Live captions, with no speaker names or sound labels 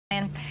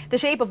The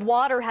Shape of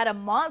Water had a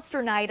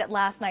monster night at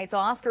last night's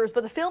Oscars,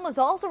 but the film is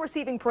also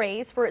receiving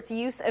praise for its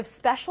use of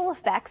special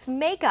effects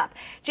makeup.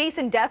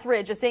 Jason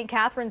Detheridge, a St.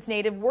 Catharines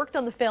native, worked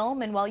on the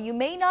film, and while you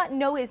may not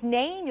know his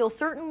name, you'll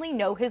certainly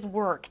know his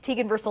work.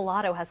 Tegan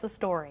Versolato has the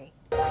story.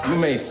 You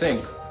may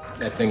think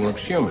that thing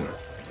looks human.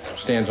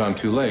 Stands on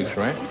two legs,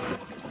 right?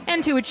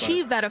 And to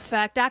achieve that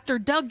effect, actor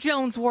Doug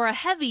Jones wore a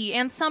heavy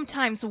and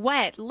sometimes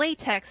wet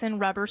latex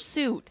and rubber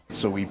suit.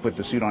 So we put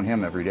the suit on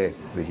him every day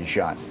that he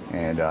shot,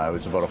 and it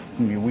was about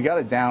we got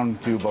it down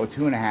to about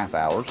 2.5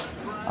 hours,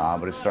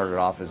 but it started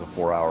off as a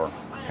 4-hour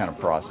kind of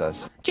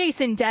process.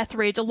 Jason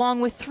Detheridge,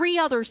 along with 3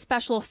 other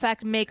special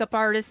effect makeup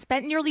artists,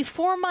 spent nearly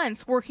 4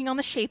 months working on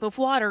The Shape of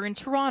Water in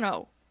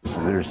Toronto.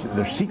 So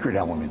there's secret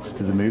elements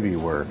to the movie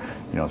where,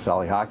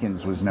 Sally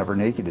Hawkins was never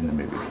naked in the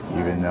movie,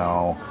 even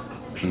though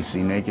she's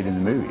seen naked in the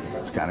movie.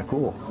 It's kind of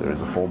cool.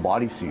 There's a full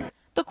bodysuit.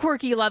 The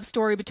quirky love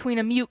story between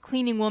a mute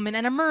cleaning woman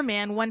and a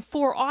merman won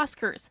 4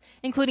 Oscars,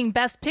 including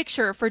Best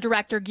Picture for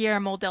director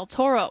Guillermo del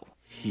Toro.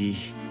 He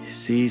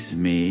sees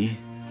me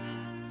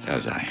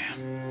as I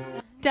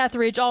am.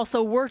 Detheridge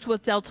also worked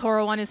with del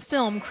Toro on his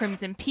film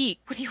Crimson Peak.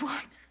 What do you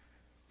want?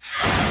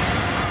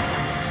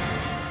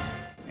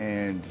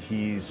 And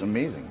he's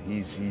amazing.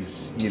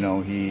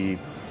 He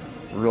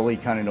really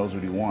kind of knows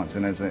what he wants.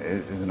 And as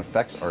an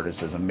effects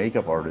artist, as a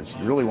makeup artist,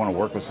 you really want to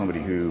work with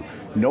somebody who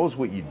knows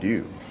what you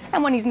do.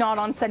 And when he's not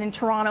on set in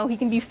Toronto, he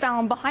can be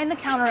found behind the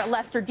counter at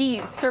Lester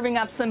D's, serving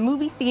up some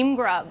movie-themed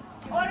grub.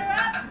 Order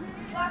up,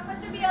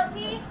 Blockbuster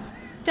BLT.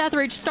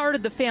 Detheridge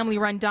started the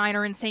family-run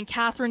diner in St.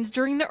 Catharines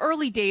during the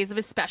early days of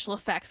his special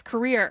effects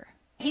career.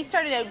 He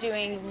started out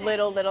doing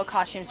little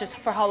costumes just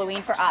for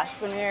Halloween for us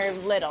when we were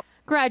little.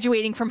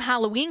 Graduating from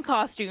Halloween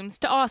costumes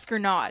to Oscar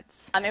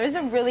nods. It was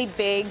a really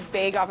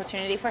big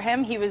opportunity for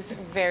him. He was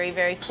very,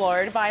 very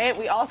floored by it.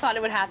 We all thought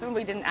it would happen.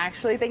 We didn't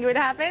actually think it would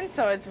happen,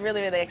 so it's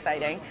really, really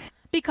exciting.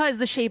 Because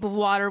The Shape of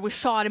Water was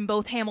shot in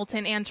both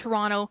Hamilton and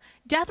Toronto,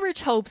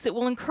 Detheridge hopes it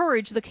will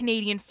encourage the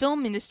Canadian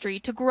film industry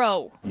to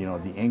grow.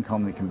 The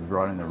income that can be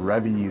brought in, the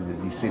revenue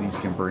that these cities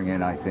can bring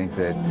in, I think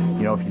that,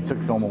 if you took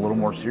film a little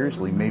more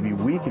seriously, maybe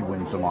we could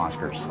win some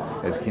Oscars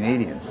as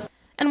Canadians.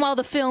 And while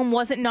the film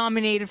wasn't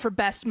nominated for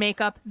Best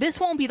Makeup, this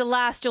won't be the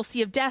last you'll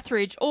see of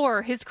Detheridge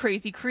or his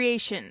crazy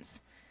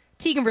creations.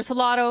 Tegan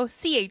Versolato,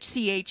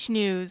 CHCH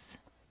News.